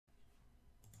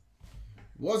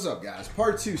What's up, guys?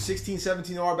 Part 2,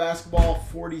 16-17 Noir basketball,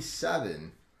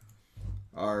 47.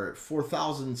 Our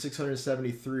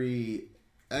 4,673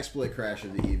 exploit crash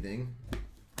of the evening.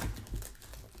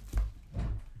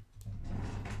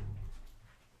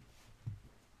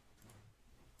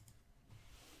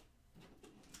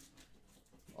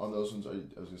 On those ones, I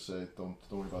was gonna say, don't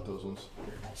worry about those ones.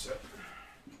 Here, all set.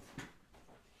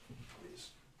 Please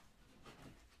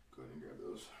go ahead and grab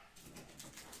those.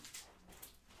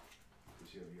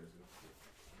 See how you guys do.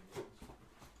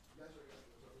 You guys are gonna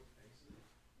those other penny sleeve?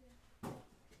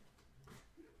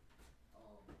 Yeah.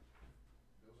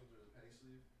 Those ones are the penny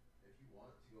sleeve. If you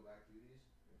want to go back through these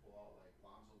and pull out like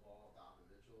Lonzo Ball, Donovan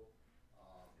Mitchell,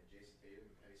 and Jason Tatum,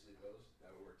 and penny sleeve those,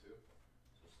 that would work too.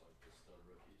 Just like the stud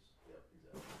rookies. Yep,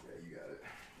 exactly. Yeah, you got it.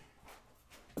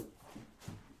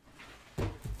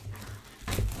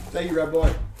 Thank you, Red Boy.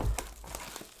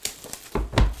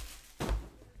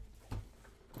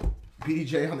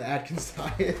 BDJ on the Atkins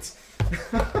diet.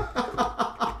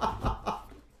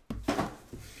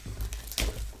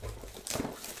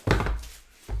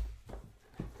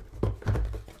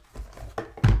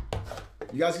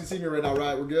 You guys can see me right now,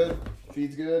 right? We're good?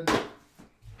 Feed's good?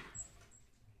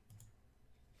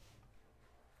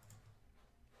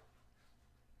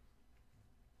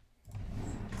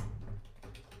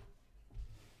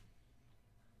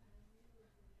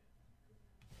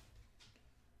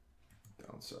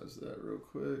 Downsize that real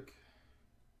quick.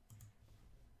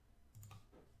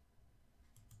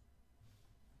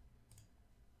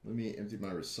 Let me empty my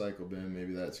recycle bin.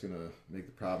 Maybe that's gonna make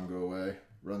the problem go away.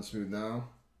 Run smooth now.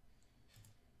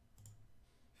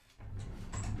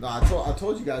 No, I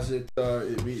told you guys that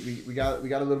we got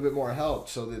a little bit more help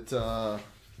so that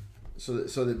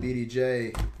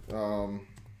BDJ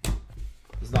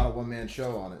is not a one-man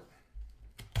show on it.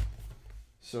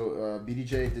 So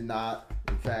BDJ did not,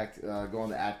 in fact, go on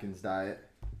the Atkins diet.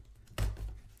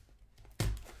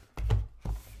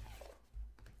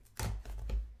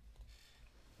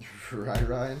 Right,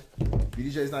 Ryan?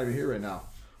 BDJ's not even here right now.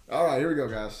 All right, here we go,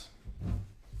 guys.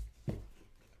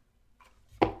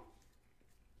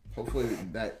 Hopefully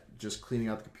that just cleaning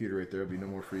out the computer right there will be no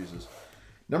more freezes.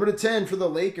 Number to 10 for the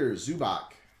Lakers,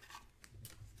 Zubac.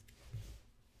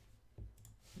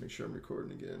 Make sure I'm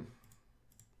recording again.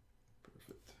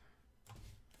 Perfect.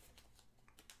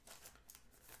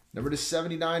 Number to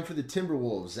 79 for the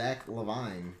Timberwolves, Zach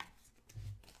LaVine.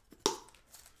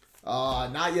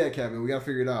 Not yet, Kevin. We got to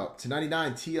figure it out. To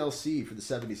 99, TLC for the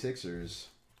 76ers.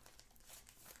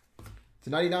 To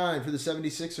 99 for the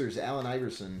 76ers, Allen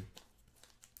Iverson.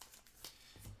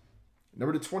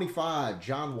 Number to 25,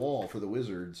 John Wall for the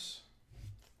Wizards.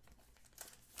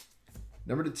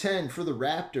 Number to 10 for the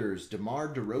Raptors,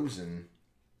 DeMar DeRozan.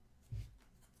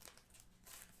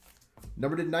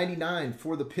 Number to 99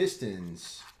 for the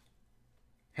Pistons,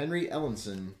 Henry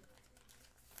Ellenson.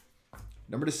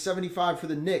 Number to 75 for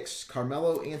the Knicks,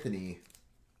 Carmelo Anthony.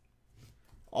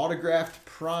 Autographed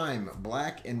Prime,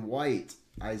 black and white,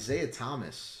 Isaiah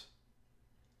Thomas.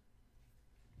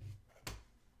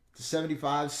 To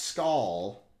 75,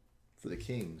 Skull for the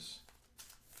Kings.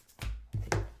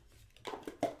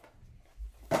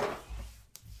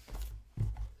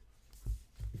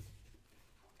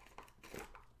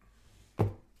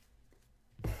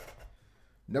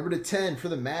 Number to 10 for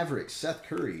the Mavericks, Seth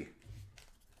Curry.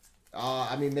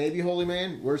 I mean, maybe Holy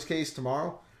Man. Worst case,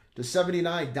 tomorrow. To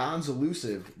 79, Don's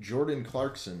Elusive, Jordan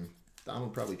Clarkson. Don will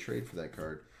probably trade for that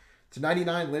card. To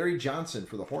 99, Larry Johnson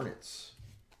for the Hornets.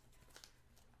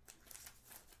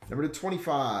 Number to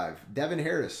 25, Devin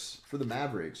Harris for the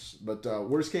Mavericks. But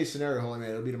worst case scenario, Holy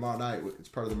Man, it'll be tomorrow night. It's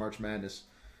part of the March Madness.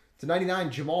 To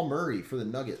 99, Jamal Murray for the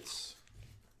Nuggets.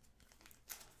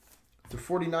 To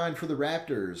 49 for the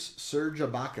Raptors, Serge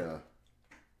Ibaka.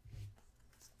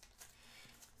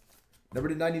 Number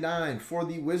to 99 for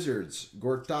the Wizards,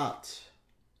 Gortat.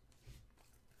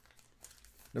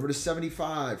 Number to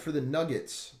 75 for the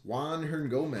Nuggets, Juan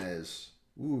Hernangomez.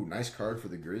 Ooh, nice card for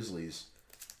the Grizzlies.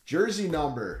 Jersey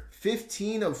number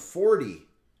 15 of 40,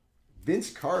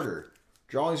 Vince Carter.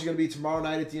 Drawings are going to be tomorrow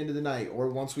night at the end of the night, or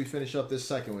once we finish up this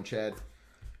second one, Chad.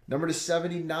 Number to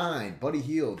 79, Buddy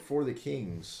Hield for the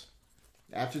Kings.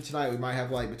 After tonight, we might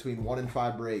have like between 1 and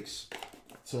 5 breaks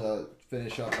to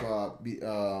finish up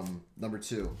number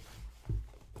 2.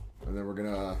 And then we're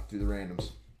going to do the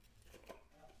randoms.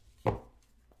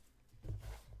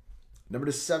 Number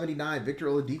to 79, Victor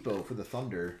Oladipo for the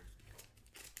Thunder.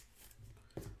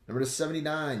 Number to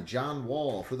 79, John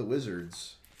Wall for the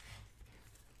Wizards.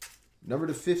 Number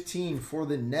to 15 for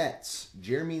the Nets,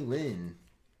 Jeremy Lin.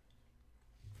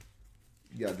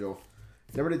 You got it, Joel.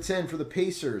 Number to 10 for the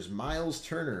Pacers, Miles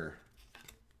Turner.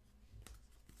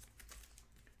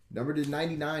 Number to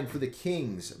 99 for the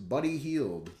Kings, Buddy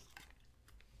Hield.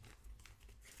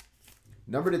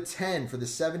 Number to 10 for the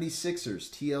 76ers,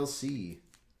 TLC.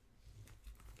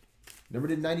 Number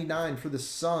to 99 for the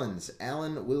Suns,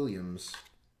 Allen Williams.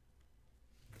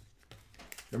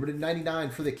 Number to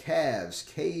 99 for the Cavs,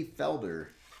 Kay Felder.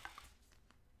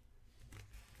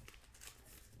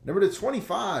 Number to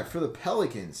 25 for the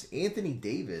Pelicans, Anthony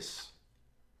Davis.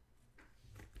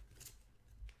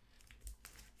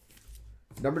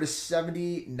 Number to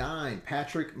 79,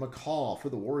 Patrick McCall for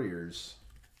the Warriors.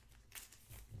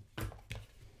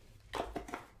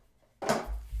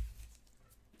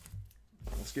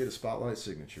 Let's get a spotlight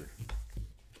signature.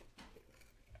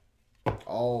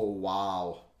 Oh,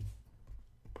 wow.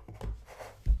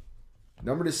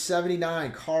 Number to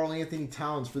 79, Karl Anthony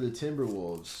Towns for the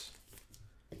Timberwolves.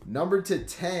 Number to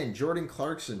 10, Jordan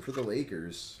Clarkson for the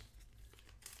Lakers.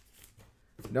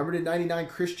 Number to 99,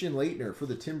 Christian Laettner for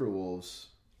the Timberwolves.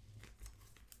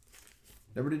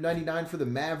 Number to 99 for the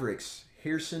Mavericks,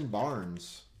 Harrison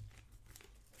Barnes.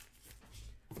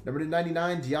 Number to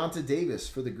 99, Deonta Davis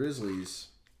for the Grizzlies.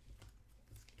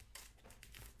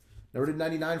 Number to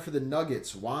 99 for the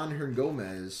Nuggets, Juan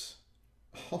Hernangomez.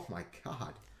 Oh my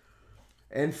God.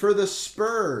 And for the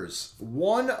Spurs,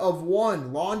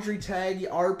 1/1 laundry tag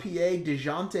RPA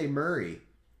DeJounte Murray.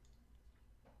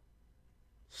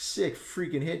 Sick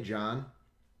freaking hit, John.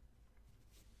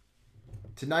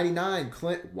 To 99,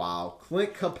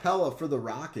 Clint Capella for the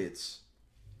Rockets.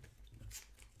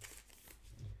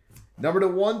 Number to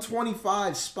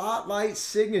 125, Spotlight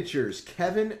Signatures,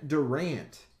 Kevin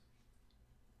Durant.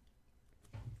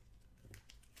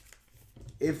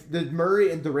 If the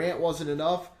Murray and Durant wasn't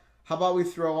enough, how about we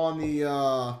throw on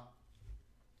the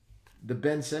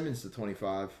Ben Simmons to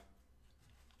 25?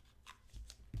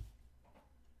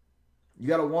 You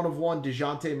got a 1/1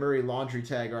 DeJounte Murray laundry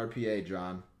tag RPA,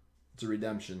 John. It's a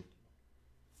redemption.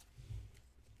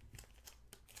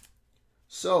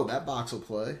 So, that box will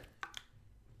play.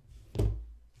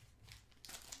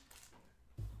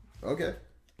 Okay.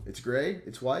 It's gray,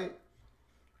 it's white,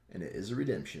 and it is a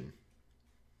redemption.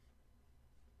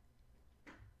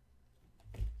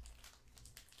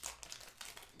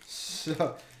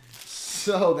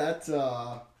 So that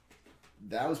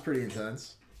was pretty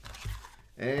intense.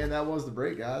 And that was the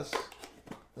break, guys.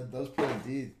 That does play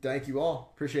indeed. Thank you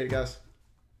all. Appreciate it, guys.